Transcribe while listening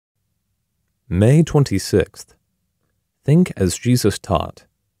May 26th. Think as Jesus taught.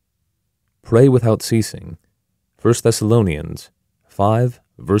 Pray without ceasing. 1 Thessalonians 5,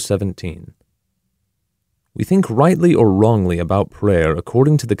 verse 17. We think rightly or wrongly about prayer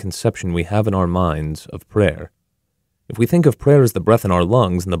according to the conception we have in our minds of prayer. If we think of prayer as the breath in our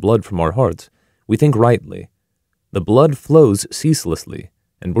lungs and the blood from our hearts, we think rightly. The blood flows ceaselessly,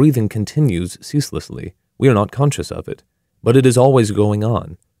 and breathing continues ceaselessly. We are not conscious of it, but it is always going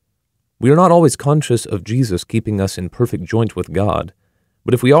on. We are not always conscious of Jesus keeping us in perfect joint with God,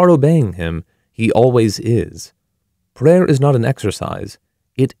 but if we are obeying Him, He always is. Prayer is not an exercise.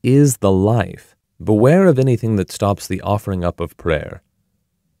 It is the life. Beware of anything that stops the offering up of prayer.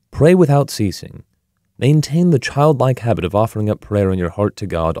 Pray without ceasing. Maintain the childlike habit of offering up prayer in your heart to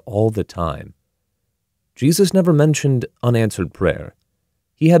God all the time. Jesus never mentioned unanswered prayer.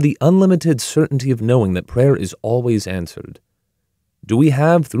 He had the unlimited certainty of knowing that prayer is always answered. Do we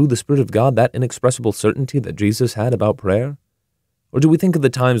have, through the Spirit of God, that inexpressible certainty that Jesus had about prayer? Or do we think of the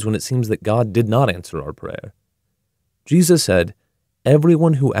times when it seems that God did not answer our prayer? Jesus said,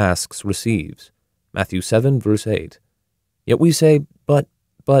 "Everyone who asks receives." Matthew 7, verse 8. Yet we say, but,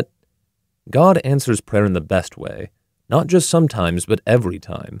 God answers prayer in the best way, not just sometimes, but every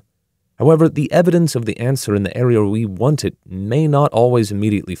time. However, the evidence of the answer in the area we want it may not always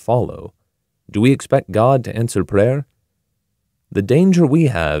immediately follow. Do we expect God to answer prayer? The danger we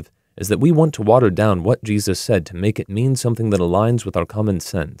have is that we want to water down what Jesus said to make it mean something that aligns with our common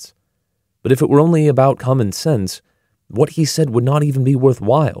sense. But if it were only about common sense, what He said would not even be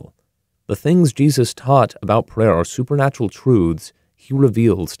worthwhile. The things Jesus taught about prayer are supernatural truths He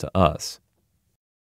reveals to us.